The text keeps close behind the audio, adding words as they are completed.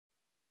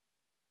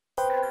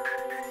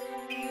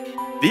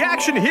The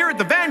action here at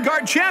the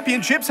Vanguard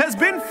Championships has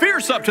been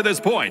fierce up to this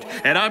point,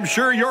 and I'm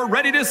sure you're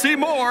ready to see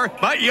more,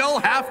 but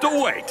you'll have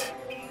to wait.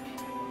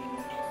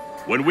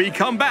 When we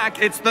come back,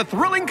 it's the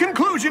thrilling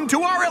conclusion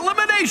to our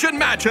elimination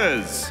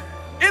matches.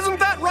 Isn't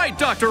that right,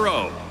 Dr.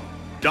 O?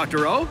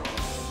 Dr. O?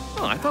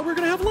 Oh, I thought we were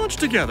gonna have lunch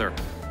together.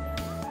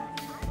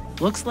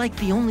 Looks like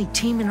the only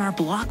team in our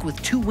block with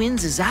 2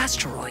 wins is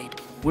Asteroid.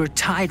 We're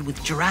tied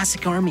with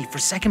Jurassic Army for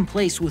 2nd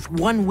place with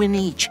 1 win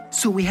each,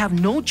 so we have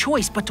no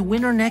choice but to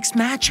win our next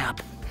matchup.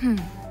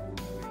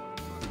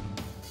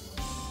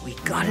 We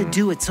gotta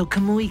do it so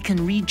Kamui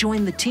can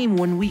rejoin the team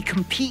when we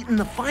compete in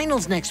the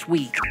finals next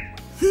week.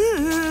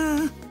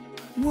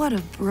 What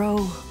a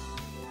bro.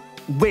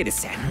 Wait a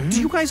sec. Do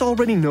you guys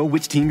already know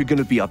which team you're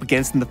gonna be up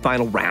against in the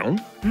final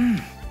round?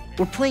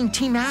 We're playing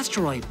Team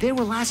Asteroid. They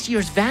were last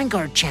year's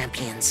Vanguard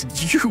champions.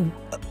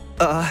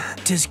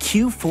 Does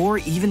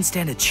Q4 even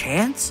stand a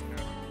chance?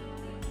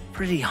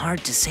 Pretty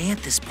hard to say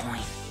at this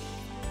point.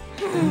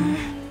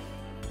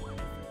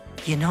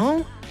 You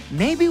know,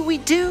 maybe we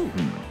do.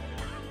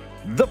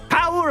 The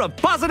power of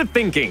positive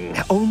thinking.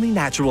 Only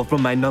natural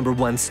from my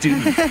 #1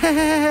 student.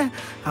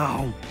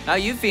 Oh. How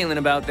you feeling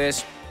about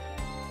this?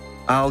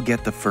 I'll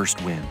get the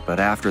first win, but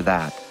after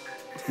that...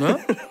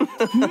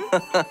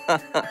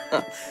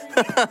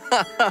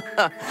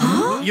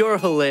 You're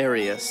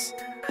hilarious.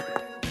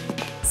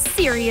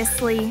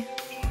 Seriously.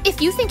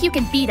 If you think you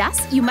can beat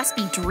us, you must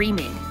be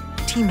dreaming.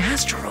 Team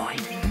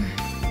Asteroid.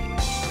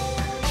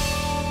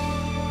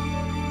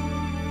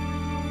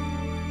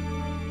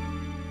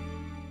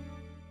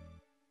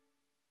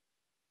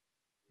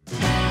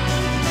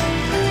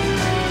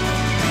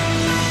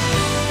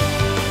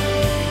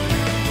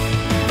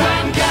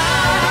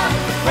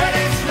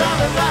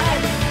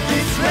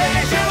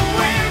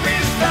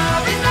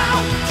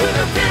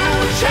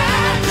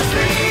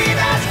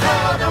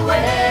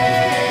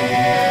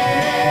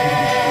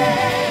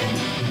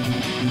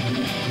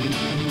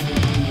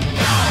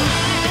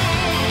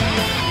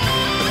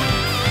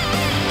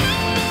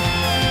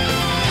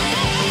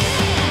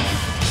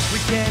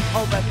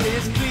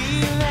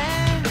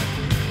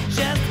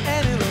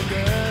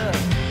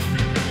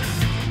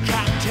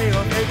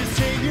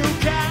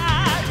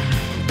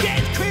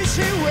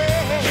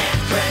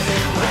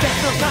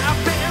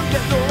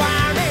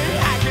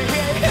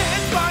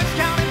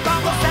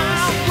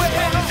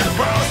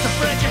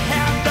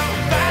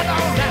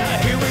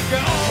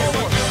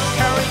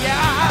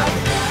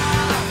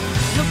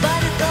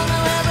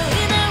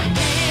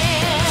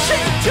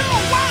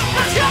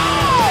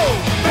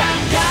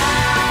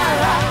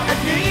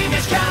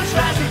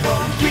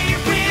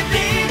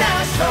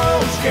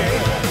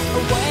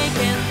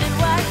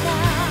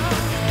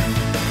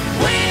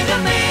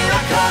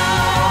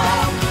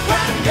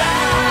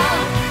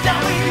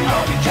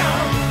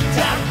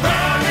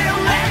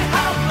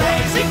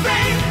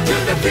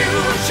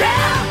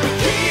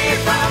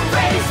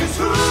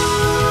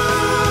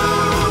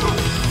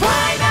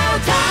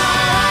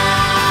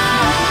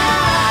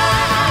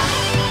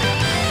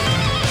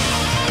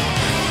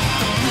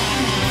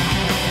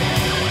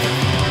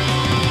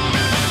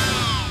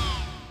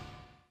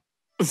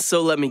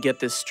 So let me get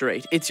this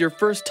straight. It's your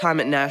first time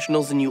at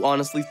Nationals and you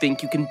honestly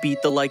think you can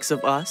beat the likes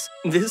of us?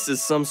 This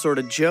is some sort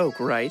of joke,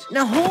 right?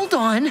 Now hold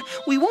on.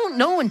 We won't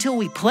know until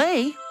we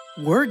play.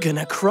 We're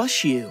gonna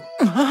crush you.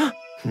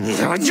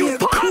 You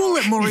cool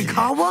it,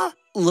 Morikawa?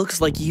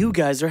 Looks like you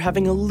guys are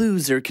having a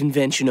loser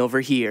convention over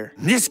here.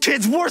 This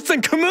kid's worse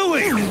than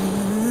Kamui!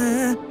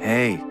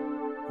 Hey,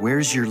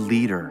 where's your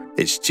leader?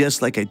 It's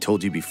just like I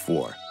told you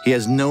before. He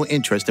has no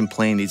interest in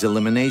playing these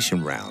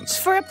elimination rounds.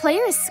 For a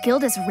player as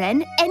skilled as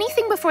Ren,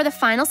 anything before the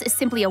finals is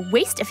simply a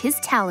waste of his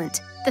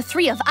talent. The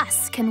 3 of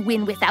us can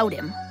win without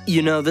him.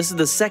 You know, this is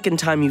the 2nd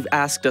time you've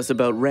asked us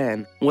about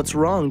Ren. What's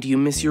wrong? Do you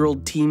miss your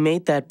old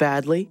teammate that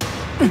badly?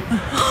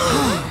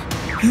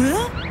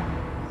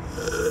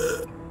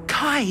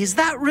 Kai, is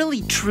that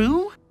really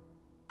true?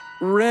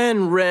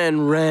 Ren.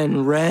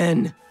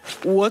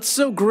 What's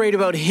so great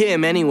about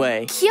him,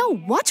 anyway?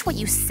 Kyou, watch what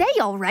you say,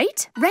 all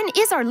right? Ren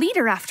is our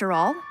leader, after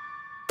all.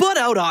 Butt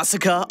out,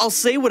 Asuka. I'll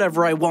say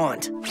whatever I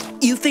want.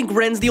 You think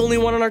Ren's the only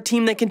one on our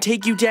team that can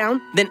take you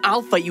down? Then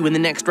I'll fight you in the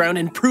next round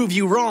and prove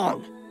you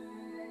wrong.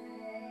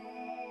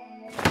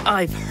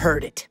 I've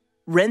heard it.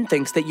 Ren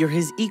thinks that you're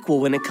his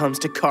equal when it comes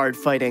to card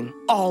fighting.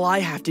 All I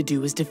have to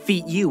do is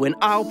defeat you and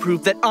I'll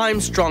prove that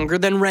I'm stronger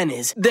than Ren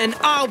is. Then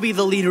I'll be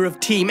the leader of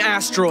Team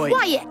Asteroid.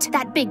 Quiet!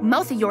 That big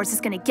mouth of yours is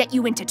gonna get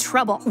you into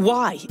trouble.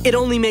 Why? It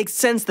only makes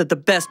sense that the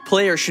best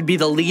player should be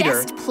the leader.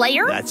 Best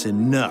player? That's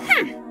enough.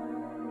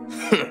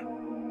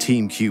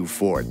 Team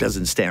Q4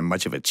 doesn't stand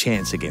much of a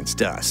chance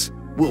against us.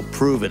 We'll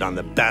prove it on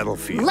the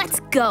battlefield. Let's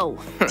go.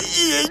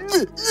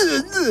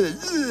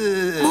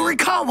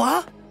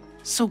 Morikawa?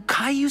 So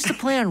Kai used to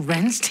play on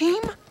Ren's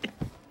team?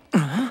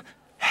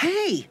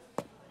 Hey!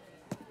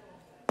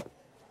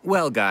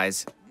 Well,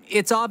 guys,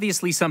 it's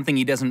obviously something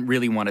he doesn't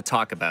really want to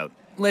talk about.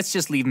 Let's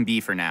just leave him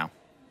be for now.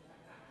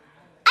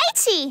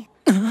 Aichi!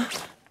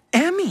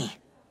 Emmy!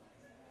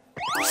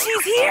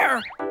 She's here!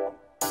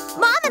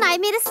 Mom and I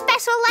made a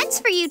special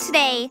lunch for you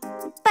today.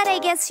 But I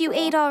guess you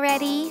ate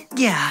already.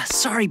 Yeah,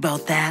 sorry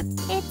about that.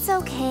 It's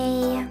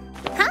okay.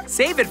 Huh?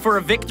 Save it for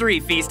a victory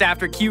feast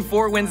after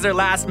Q4 wins their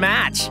last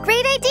match.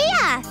 Great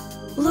idea!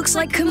 Looks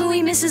like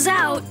Kamui misses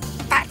out.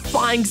 That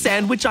flying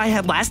sandwich I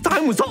had last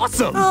time was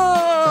awesome!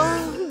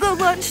 Oh, the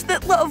lunch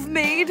that Love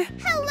made.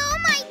 Hello,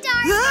 my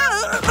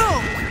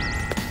darling!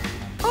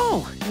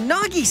 Oh,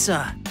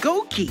 Nagisa,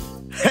 Goki.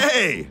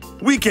 Hey!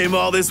 We came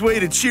all this way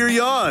to cheer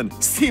you on.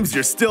 Seems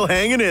you're still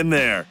hanging in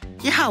there.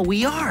 Yeah,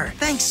 we are.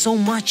 Thanks so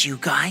much, you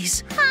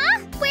guys. Huh?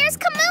 Where's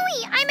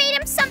Kamui? I made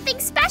him something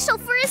special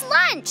for his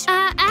lunch.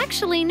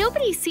 Actually,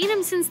 nobody's seen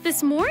him since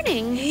this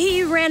morning.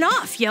 He ran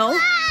off, yo.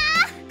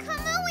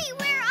 Kamui,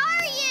 where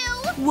are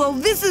you? Well,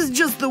 this is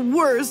just the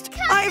worst.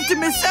 Kamui! I have to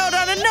miss out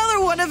on another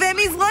one of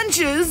Emmy's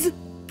lunches.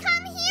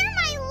 Come here,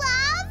 my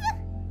love.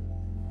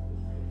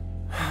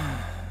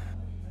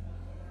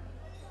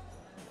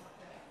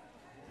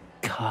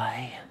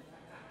 Kai.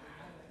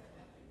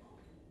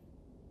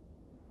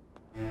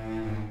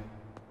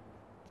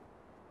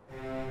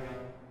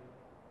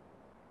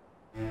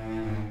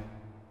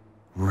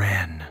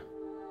 Ren.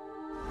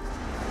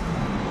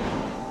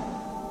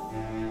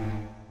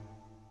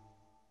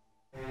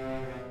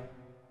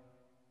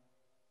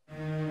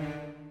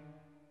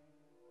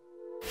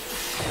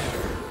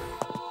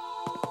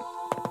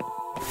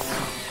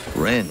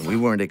 Ren, we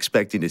weren't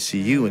expecting to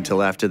see you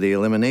until after the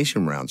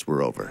elimination rounds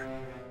were over.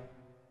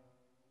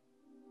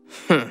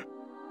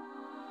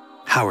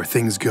 How are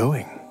things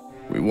going?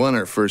 We won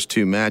our first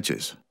 2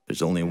 matches.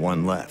 There's only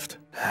one left.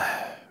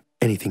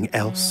 Anything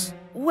else?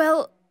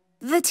 Well,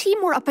 the team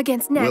we're up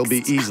against next. We'll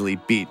be easily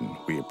beaten.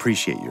 We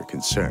appreciate your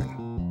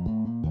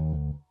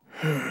concern.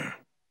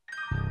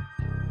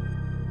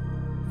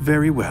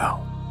 Very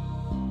well.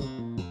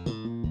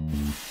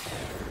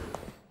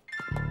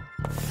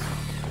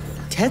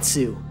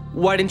 Tetsu,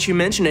 why didn't you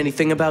mention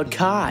anything about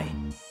Kai?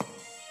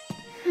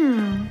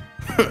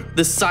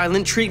 The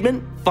silent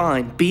treatment?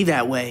 Fine, be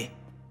that way.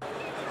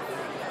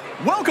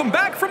 Welcome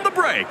back from the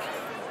break.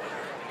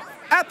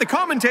 At the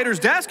commentator's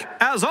desk,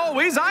 as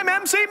always, I'm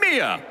MC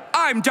Mia.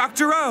 I'm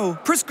Dr. O,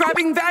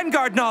 prescribing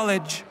Vanguard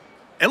knowledge.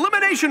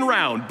 Elimination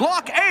round,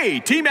 Block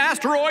A, Team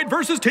Asteroid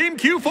versus Team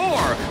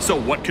Q4. So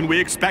what can we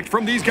expect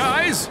from these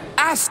guys?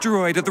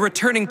 Asteroid are the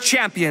returning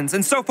champions,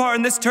 and so far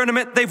in this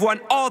tournament, they've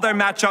won all their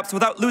matchups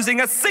without losing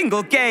a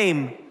single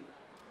game.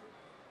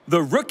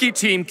 The rookie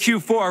team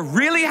Q4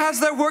 really has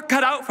their work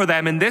cut out for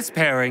them in this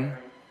pairing.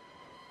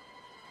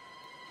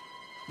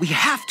 We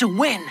have to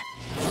win.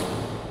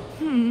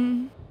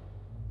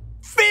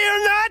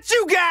 Fear not,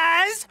 you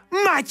guys!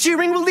 My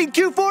cheering will lead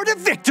Q4 to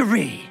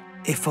victory!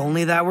 If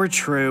only that were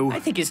true. I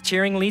think his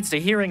cheering leads to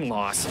hearing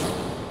loss. Where's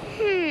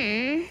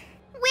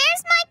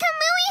my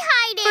Kamui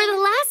hiding? For the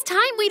last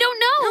time, we don't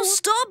know. Now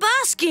stop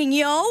asking,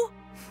 yo.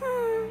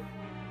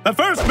 The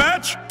first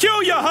match,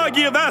 Kyou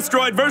Yahagi of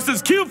Asteroid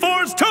versus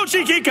Q4's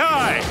Toshiki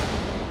Kai.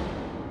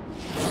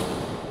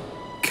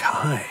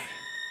 Kai.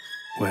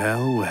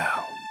 Well,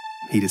 well.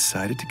 He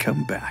decided to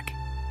come back.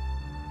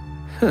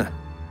 Huh.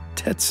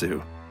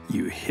 Tetsu,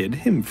 you hid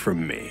him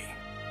from me.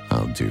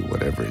 I'll do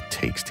whatever it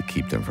takes to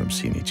keep them from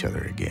seeing each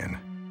other again.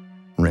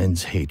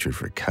 Ren's hatred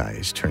for Kai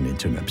has turned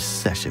into an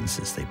obsession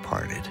since they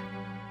parted.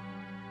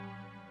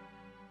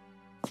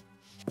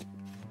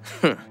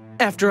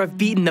 After I've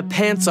beaten the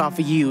pants off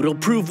of you, it'll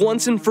prove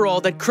once and for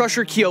all that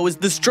Crusher Kyou is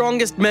the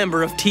strongest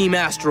member of Team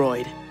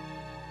Asteroid.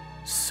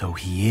 So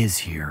he is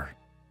here.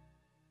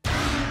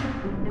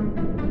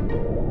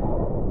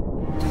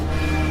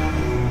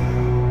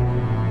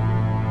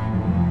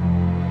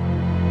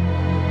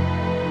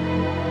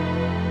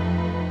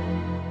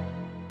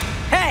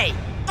 Hey!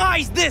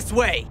 Eyes this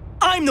way!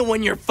 I'm the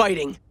one you're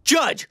fighting!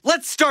 Judge,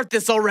 let's start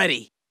this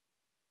already!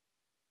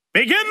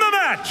 Begin the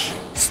match!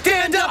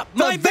 Stand up,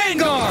 my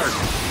Vanguard!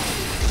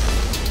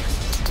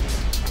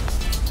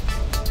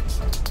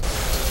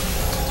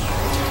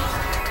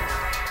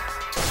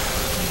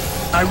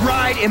 I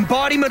ride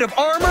embodiment of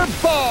armor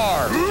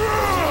bar!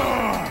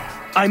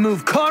 I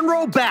move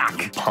Conroe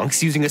back!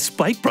 Punk's using a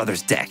Spike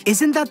Brothers deck.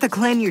 Isn't that the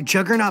clan your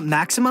Juggernaut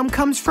Maximum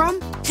comes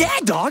from? Yeah,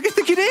 dog, I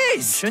think it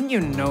is! Shouldn't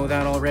you know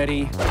that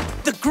already?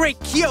 The great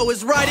Kyou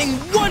is riding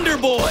Wonder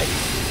Boy!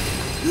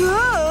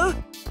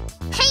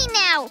 Hey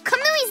now,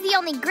 Kamui's the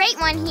only great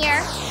one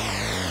here.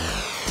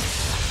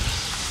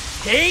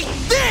 Take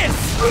this!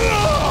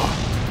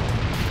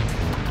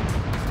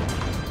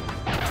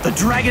 The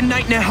Dragon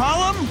Knight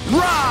Nehalem,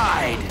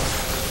 ride!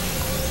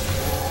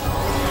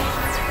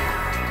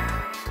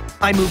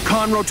 I move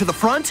Conroe to the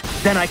front,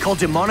 then I call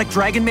Demonic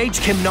Dragon Mage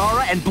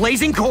Kimnara and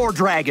Blazing Core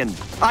Dragon.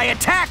 I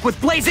attack with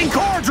Blazing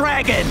Core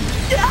Dragon!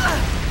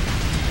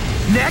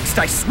 Next,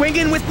 I swing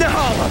in with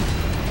Nehalem.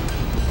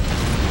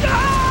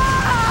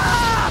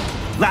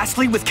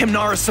 Lastly, with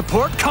Kimnara's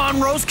support,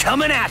 Conroe's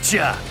coming at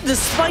ya! The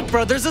Spike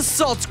Brothers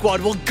Assault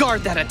Squad will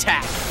guard that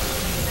attack.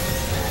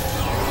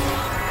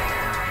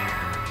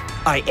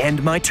 I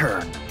end my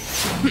turn.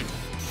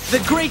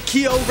 The great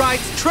Kyou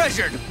rides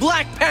Treasured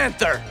Black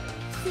Panther.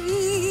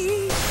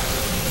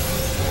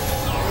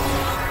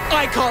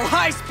 I call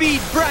High Speed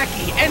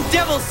Bracky and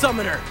Devil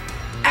Summoner.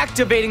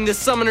 Activating the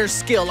Summoner's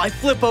skill, I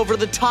flip over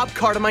the top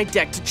card of my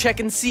deck to check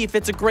and see if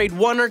it's a grade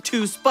 1 or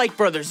 2 Spike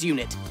Brothers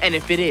unit. And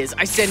if it is,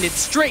 I send it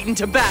straight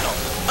into battle.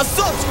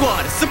 Assault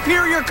Squad,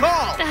 superior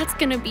call! That's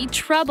gonna be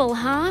trouble,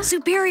 huh?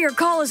 Superior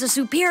call is a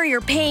superior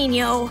pain,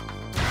 yo.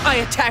 I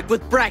attack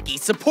with Bracky,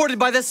 supported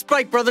by the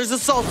Spike Brothers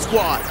Assault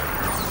Squad.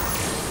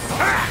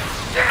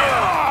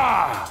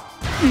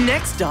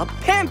 Next up,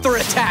 Panther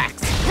attacks.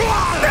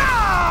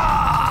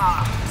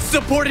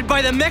 Supported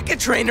by the Mecha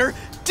Trainer,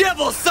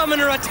 Devil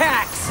Summoner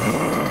attacks!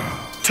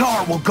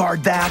 Tar will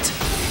guard that.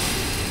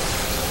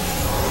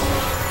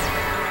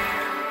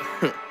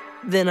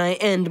 Then I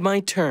end my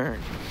turn.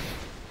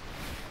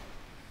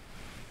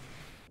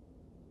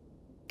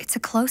 It's a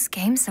close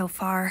game so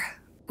far,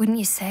 wouldn't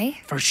you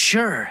say? For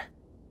sure.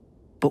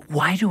 But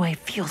why do I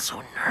feel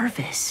so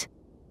nervous?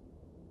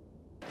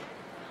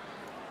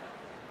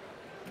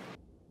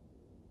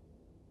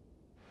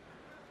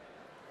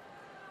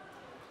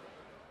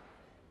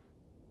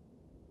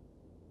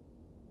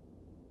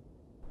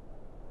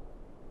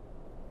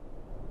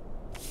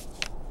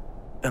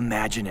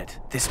 Imagine it.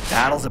 This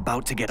battle's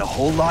about to get a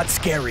whole lot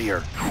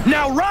scarier.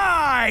 Now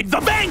ride the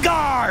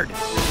Vanguard!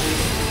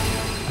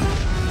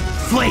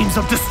 Flames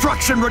of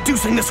destruction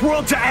reducing this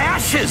world to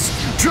ashes!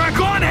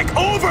 Dragonic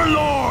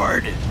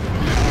Overlord!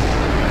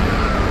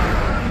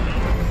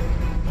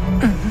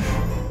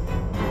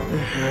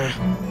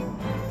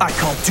 I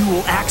call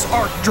Dual Axe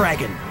Arc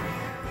Dragon.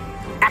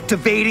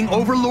 Activating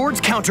Overlord's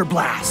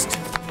Counterblast.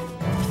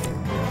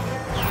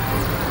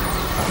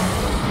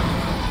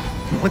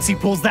 Once he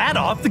pulls that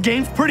off, the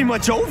game's pretty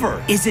much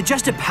over. Is it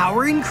just a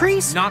power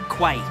increase? Not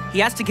quite. He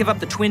has to give up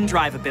the Twin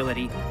Drive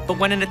ability. But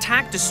when an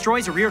attack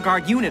destroys a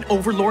rearguard unit,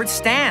 Overlord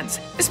stands.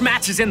 This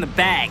match is in the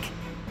bag.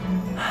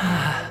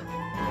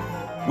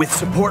 With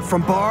support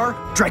from Bar,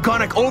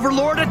 Dragonic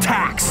Overlord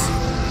attacks.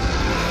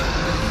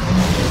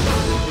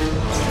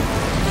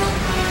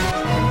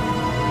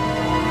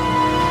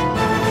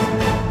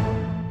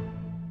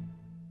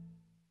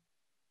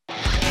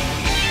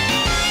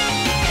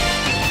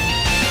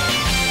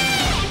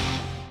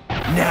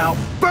 Now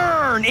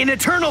burn in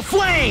eternal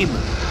flame!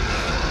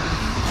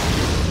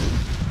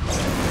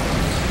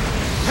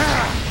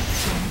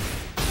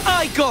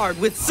 I guard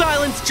with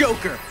Silence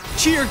Joker,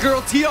 Cheer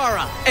Girl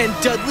Tiara, and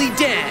Dudley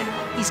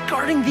Dan. He's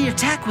guarding the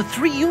attack with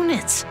 3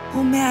 units.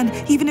 Oh man,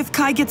 even if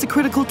Kai gets a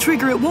critical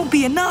trigger, it won't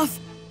be enough.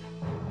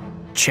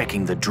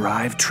 Checking the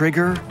drive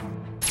trigger.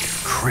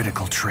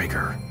 Critical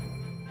trigger.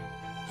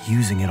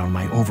 Using it on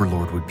my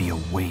Overlord would be a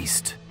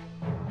waste.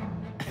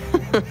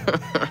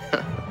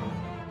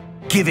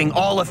 Giving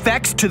all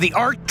effects to the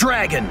Arc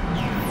Dragon.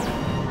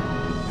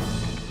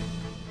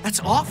 That's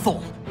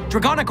awful.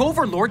 Dragonic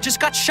Overlord just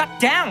got shut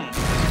down.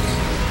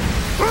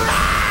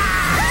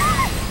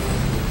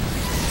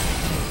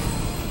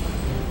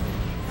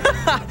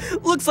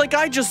 Looks like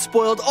I just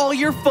spoiled all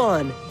your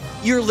fun.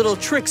 Your little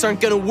tricks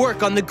aren't gonna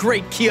work on the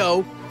great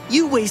Kyou.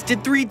 You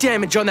wasted 3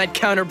 damage on that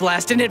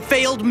counterblast and it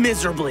failed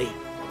miserably.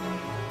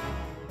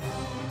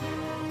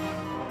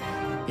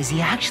 Is he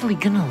actually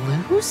gonna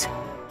lose?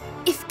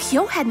 If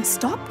Kyou hadn't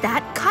stopped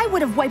that, Kai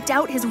would have wiped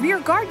out his rear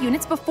guard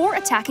units before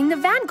attacking the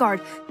Vanguard,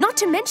 not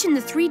to mention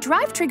the 3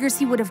 drive triggers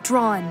he would have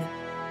drawn.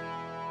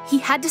 He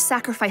had to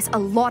sacrifice a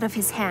lot of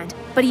his hand,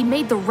 but he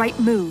made the right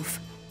move.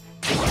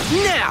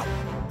 Now,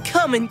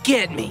 come and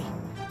get me.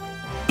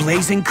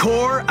 Blazing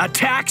Core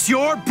attacks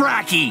your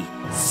Bracky.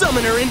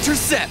 Summoner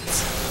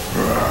intercepts.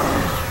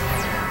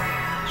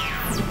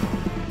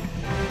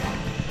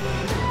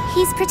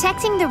 He's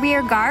protecting the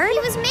rear guard? He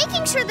was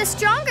making sure the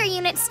stronger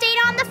unit stayed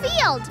on the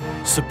field.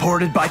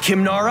 Supported by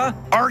Kimnara,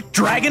 Arc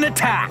Dragon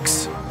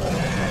attacks.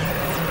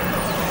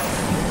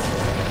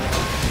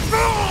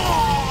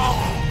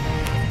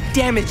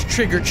 Damage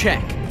trigger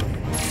check.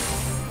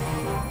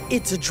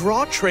 It's a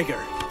draw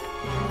trigger.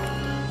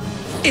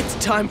 It's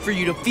time for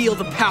you to feel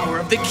the power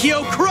of the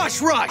Kyou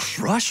Crush Rush!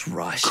 Crush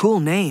Rush?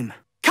 Cool name.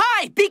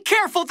 Kai, be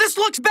careful! This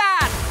looks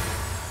bad!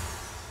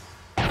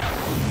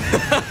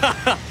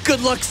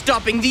 Good luck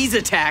stopping these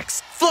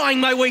attacks. Flying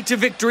my way to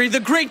victory, the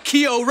great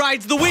Kyou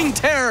rides the Wing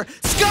Terror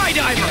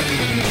Skydiver!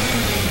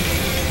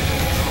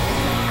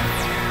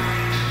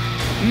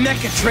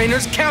 Mecha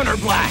Trainer's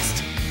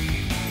Counterblast!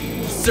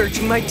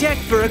 Searching my deck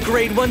for a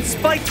grade 1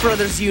 Spike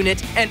Brothers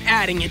unit and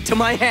adding it to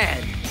my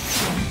hand.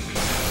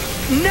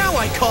 Now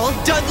I call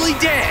Dudley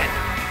Dan!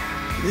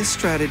 This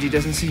strategy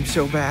doesn't seem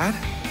so bad.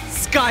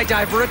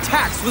 Skydiver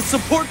attacks with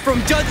support from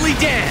Dudley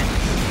Dan!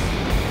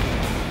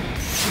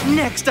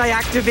 Next, I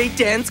activate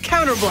Dan's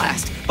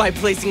Counterblast. By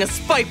placing a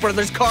Spike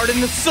Brothers card in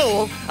the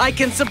Soul, I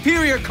can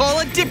superior call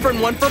a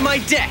different one from my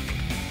deck.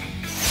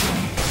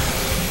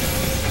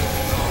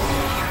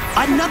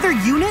 Another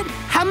unit?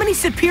 How many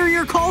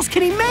superior calls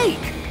can he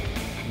make?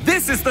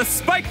 This is the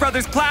Spike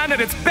Brothers clan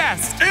at its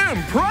best.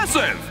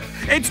 Impressive!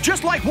 It's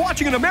just like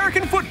watching an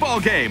American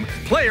football game.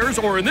 Players,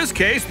 or in this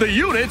case, the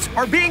units,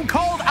 are being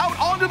called out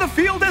onto the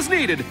field as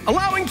needed,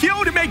 allowing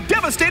Kyou to make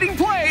devastating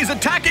plays,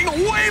 attacking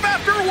wave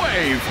after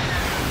wave.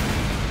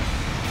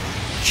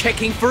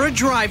 Checking for a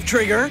drive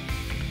trigger.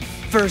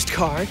 First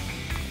card.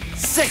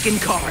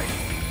 Second card.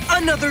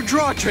 Another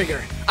draw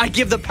trigger. I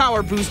give the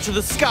power boost to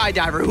the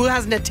Skydiver who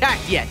hasn't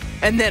attacked yet,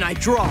 and then I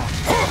draw.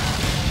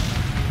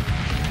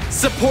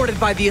 Supported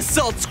by the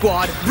Assault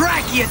Squad,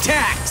 Bracky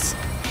attacks.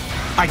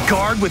 I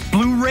guard with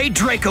Blu-ray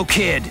Draco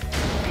Kid.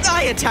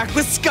 I attack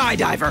with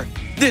Skydiver.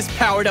 This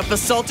powered-up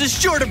assault is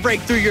sure to break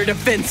through your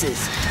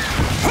defenses.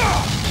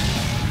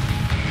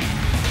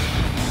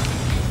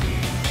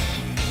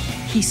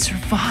 He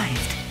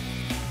survived.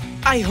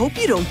 I hope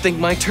you don't think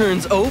my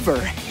turn's over.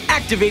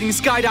 Activating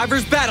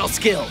Skydiver's battle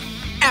skill.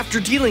 After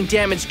dealing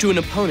damage to an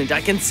opponent, I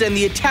can send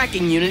the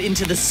attacking unit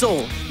into the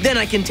soul. Then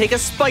I can take a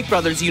Spike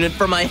Brothers unit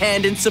from my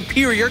hand and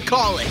superior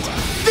call it.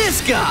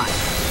 This guy!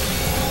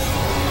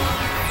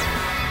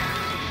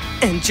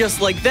 And just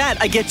like that,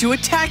 I get to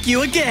attack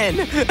you again!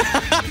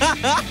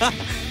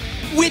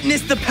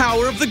 Witness the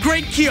power of the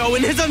great Kyou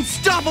and his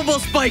unstoppable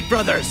Spike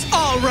Brothers!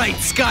 All right,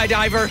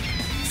 Skydiver,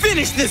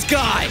 finish this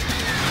guy!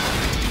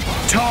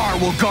 Tar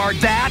will guard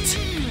that!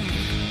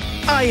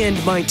 I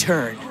end my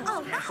turn.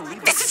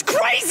 This is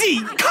crazy!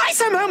 Kai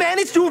somehow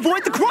managed to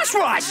avoid the Crush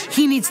Rush!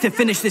 He needs to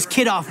finish this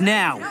kid off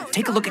now.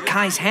 Take a look at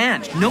Kai's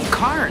hand. No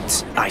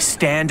cards. I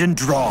stand and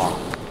draw.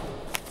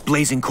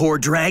 Blazing Core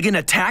Dragon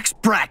attacks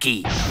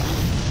Bracky.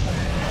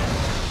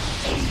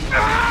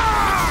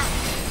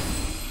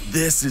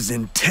 This is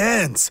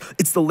intense.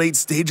 It's the late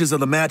stages of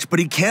the match, but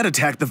he can't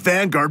attack the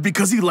Vanguard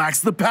because he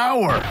lacks the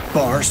power.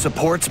 Bar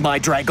supports my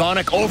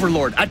Dragonic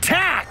Overlord.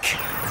 Attack!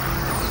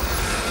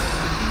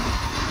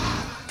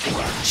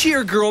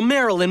 Cheer Girl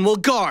Marilyn will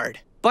guard.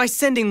 By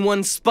sending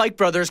one Spike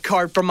Brothers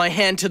card from my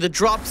hand to the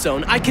drop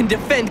zone, I can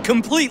defend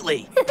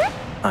completely.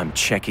 I'm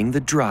checking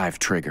the drive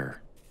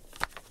trigger.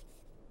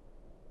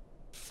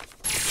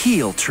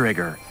 Heal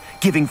trigger,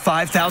 giving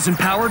 5,000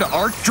 power to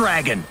Arc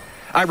Dragon.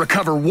 I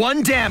recover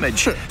 1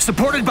 damage.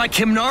 Supported by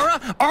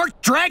Kimnara,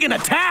 Arc Dragon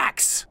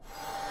attacks!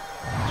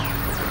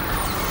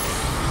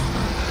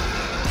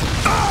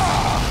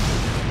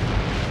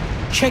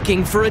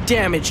 Checking for a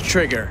damage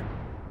trigger.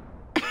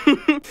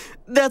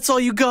 That's all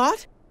you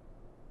got?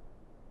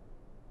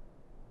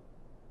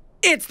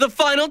 It's the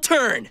final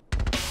turn!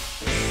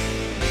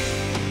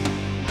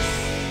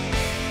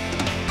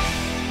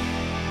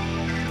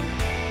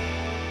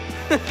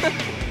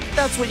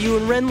 That's what you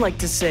and Ren like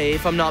to say,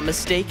 if I'm not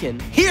mistaken.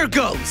 Here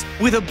goes!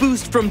 With a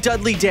boost from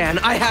Dudley Dan,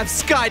 I have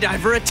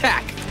Skydiver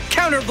attack.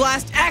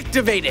 Counterblast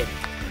activated.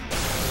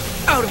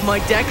 Out of my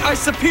deck, I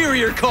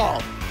Superior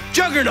Call.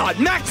 Juggernaut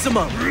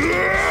Maximum.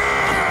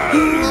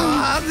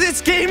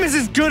 This game is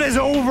as good as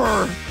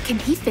over. Can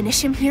he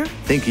finish him here?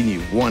 Thinking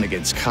you won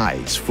against Kai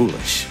is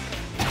foolish.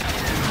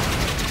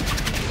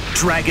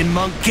 Dragon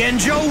Monk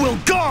Genjo will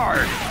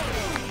guard.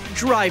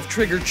 Drive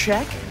trigger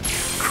check.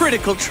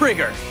 Critical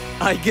trigger.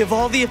 I give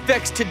all the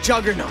effects to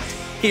Juggernaut.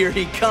 Here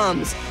he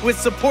comes. With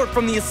support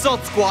from the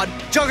Assault Squad,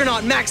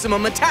 Juggernaut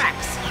Maximum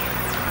attacks.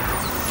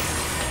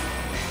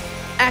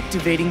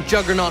 Activating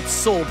Juggernaut's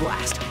Soul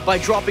Blast. By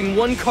dropping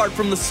 1 card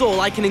from the Soul,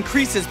 I can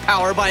increase his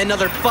power by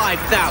another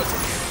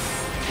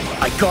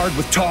 5,000. I guard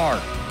with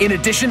Tar. In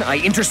addition, I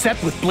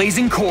intercept with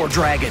Blazing Core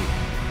Dragon.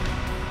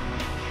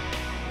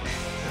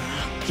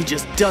 He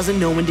just doesn't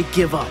know when to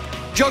give up.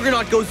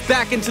 Juggernaut goes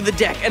back into the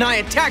deck, and I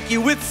attack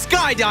you with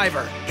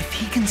Skydiver. If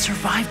he can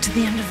survive to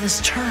the end of this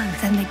turn,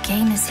 then the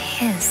game is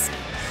his.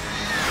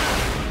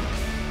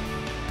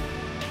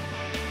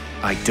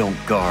 I don't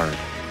guard.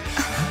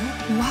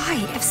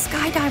 Why? If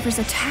Skydiver's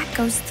attack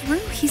goes through,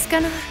 he's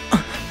gonna...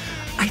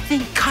 I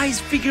think Kai's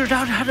figured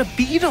out how to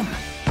beat him.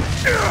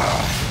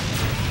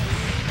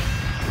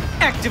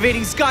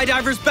 Activating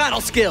Skydiver's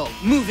battle skill,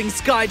 moving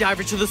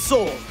Skydiver to the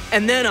soul.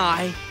 And then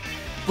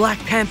Black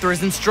Panther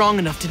isn't strong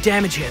enough to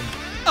damage him.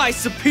 I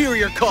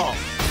Superior Call,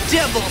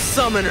 Devil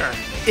Summoner.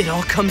 It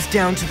all comes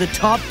down to the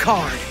top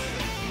card.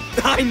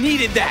 I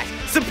needed that.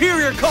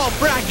 Superior Call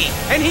Bracky,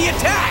 and he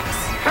attacks.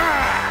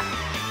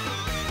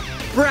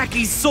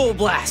 Bracky's Soul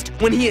Blast.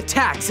 When he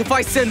attacks, if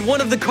I send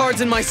one of the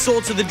cards in my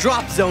soul to the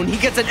drop zone, he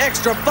gets an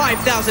extra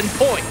 5,000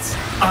 points.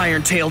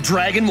 Iron Tail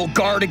Dragon will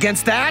guard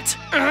against that.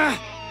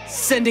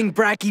 Sending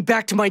Bracky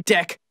back to my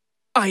deck,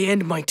 I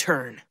end my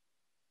turn.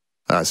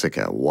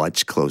 Asuka,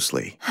 watch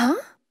closely. Huh?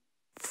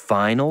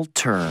 Final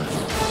turn.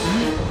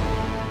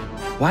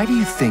 Why do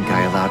you think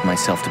I allowed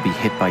myself to be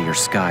hit by your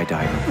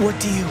Skydiver? What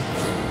do you...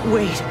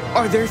 Wait,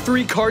 are there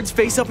 3 cards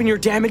face up in your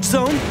damage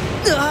zone?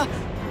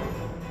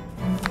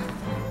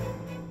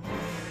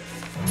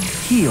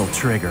 Heal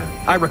trigger.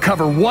 I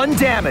recover 1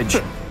 damage.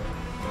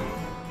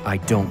 I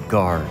don't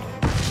guard.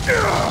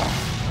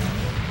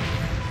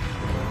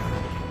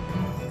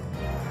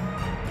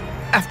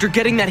 After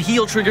getting that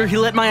heal trigger, he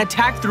let my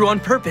attack through on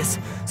purpose,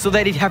 so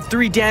that he'd have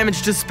 3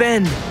 damage to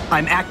spend.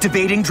 I'm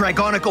activating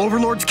Dragonic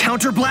Overlord's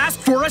Counterblast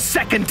for a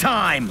 2nd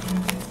time!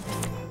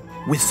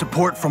 With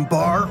support from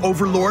Bar,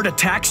 Overlord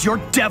attacks your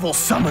Devil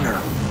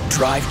Summoner.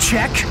 Drive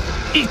check,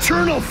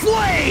 Eternal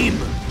Flame!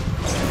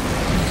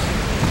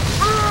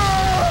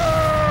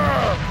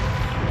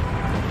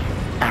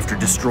 After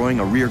destroying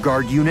a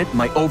rearguard unit,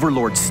 my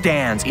Overlord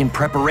stands in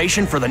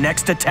preparation for the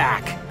next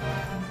attack.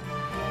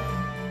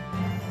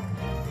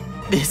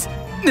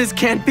 This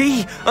can't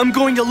be! I'm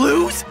going to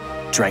lose?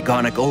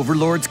 Dragonic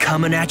Overlord's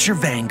coming at your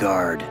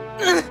Vanguard.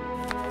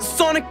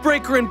 Sonic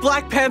Breaker and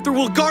Black Panther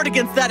will guard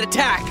against that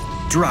attack!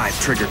 Drive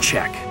trigger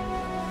check.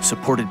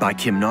 Supported by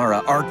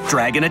Kimnara, Arc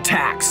Dragon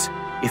attacks.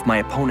 If my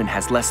opponent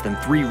has less than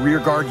 3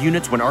 rearguard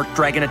units when Arc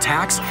Dragon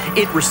attacks,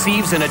 it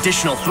receives an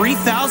additional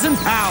 3,000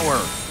 power.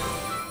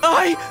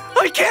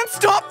 I can't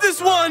stop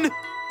this one!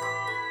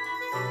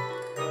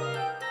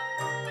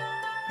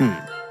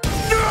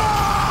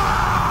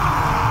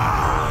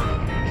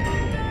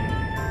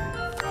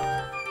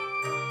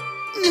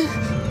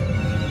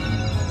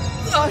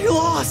 I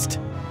lost!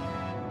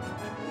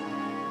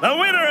 The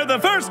winner of the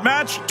first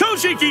match,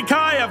 Toshiki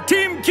Kai of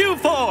Team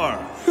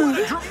Q4! What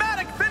a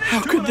dramatic finish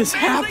How to could an this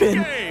amazing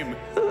happen? game!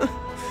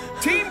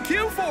 Team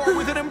Q4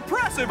 with an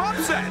impressive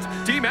upset!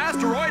 Team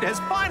Asteroid has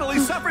finally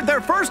suffered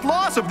their first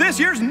loss of this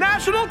year's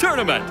national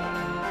tournament!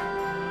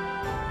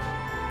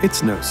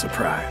 It's no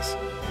surprise.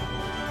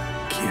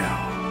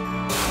 Kyou.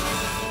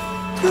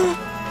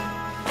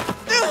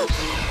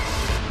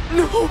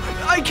 No,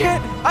 I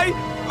can't.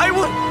 I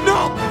would.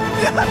 No!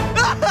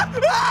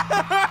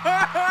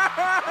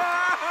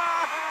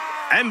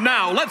 And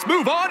now let's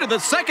move on to the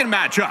second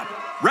matchup.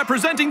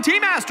 Representing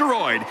Team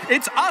Asteroid,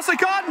 it's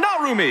Asuka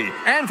Narumi,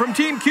 and from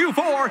Team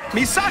Q4,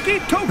 Misaki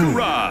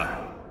Togura.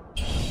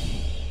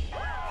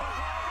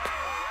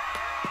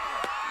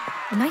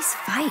 Nice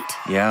fight.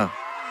 Yeah.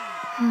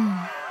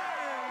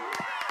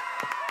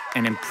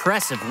 An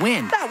impressive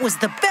win. That was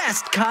the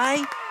best,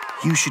 Kai.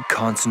 You should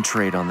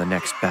concentrate on the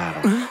next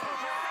battle.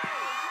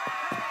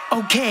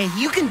 Okay,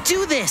 you can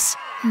do this.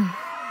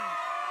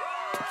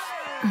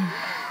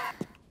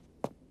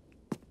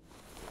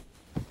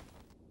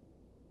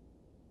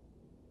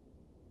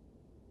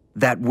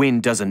 That win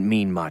doesn't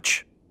mean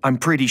much. I'm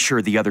pretty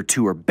sure the other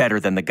two are better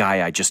than the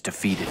guy I just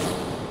defeated.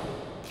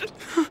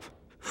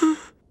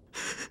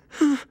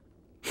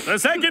 The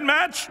second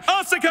match,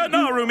 Asuka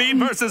Narumi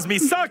versus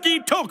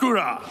Misaki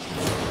Togura.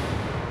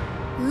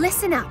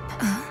 Listen up.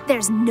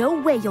 There's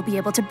no way you'll be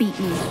able to beat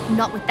me.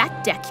 Not with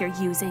that deck you're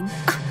using.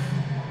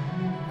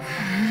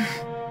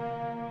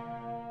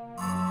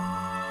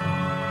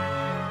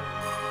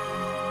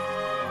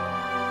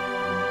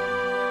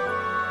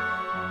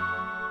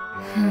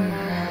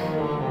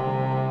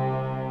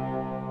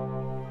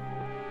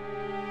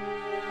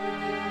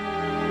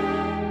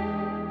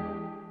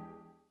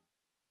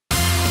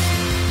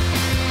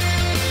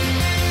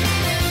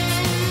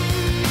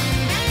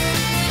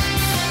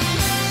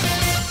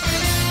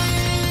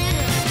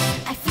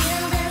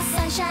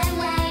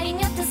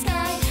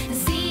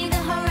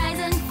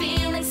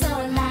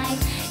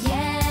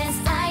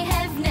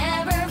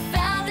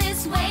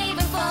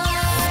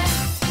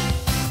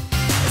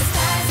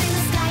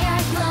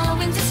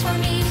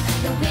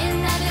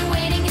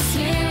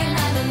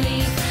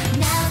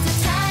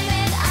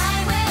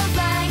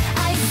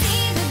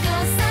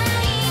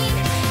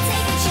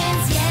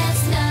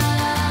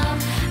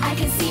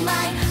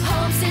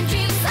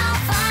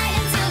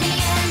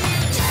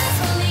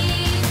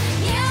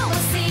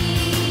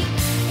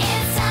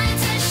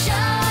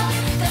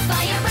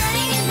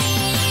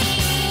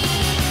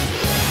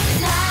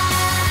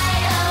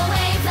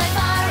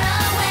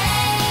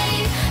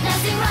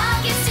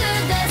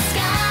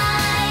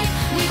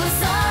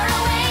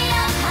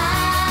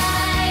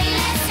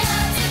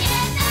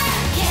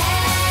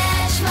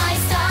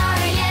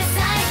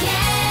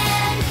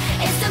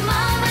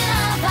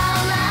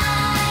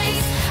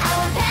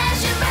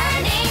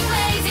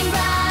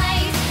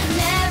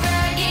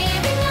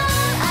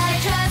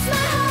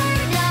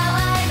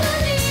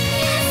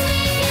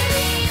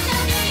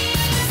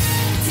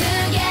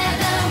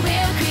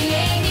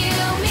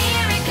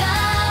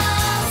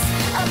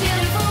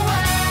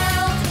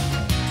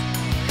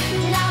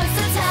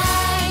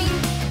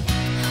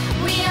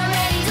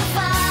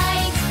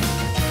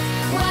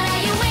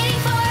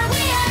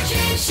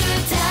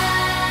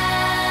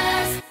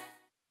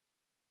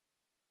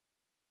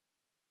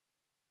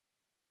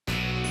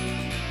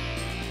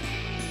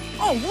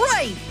 All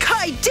right,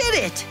 Kai did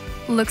it!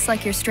 Looks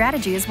like your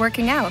strategy is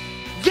working out.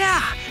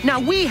 Yeah, now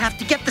we have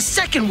to get the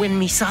second win,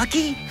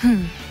 Misaki.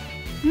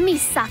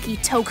 Misaki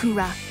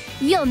Togura,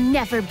 you'll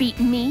never beat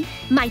me.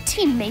 My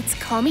teammates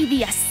call me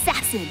the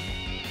assassin.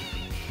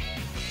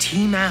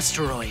 Team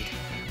Asteroid.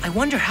 I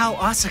wonder how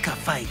Asuka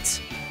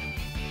fights.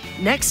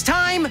 Next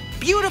time,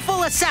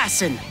 beautiful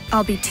assassin.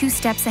 I'll be 2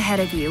 steps ahead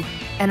of you,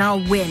 and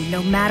I'll win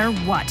no matter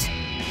what.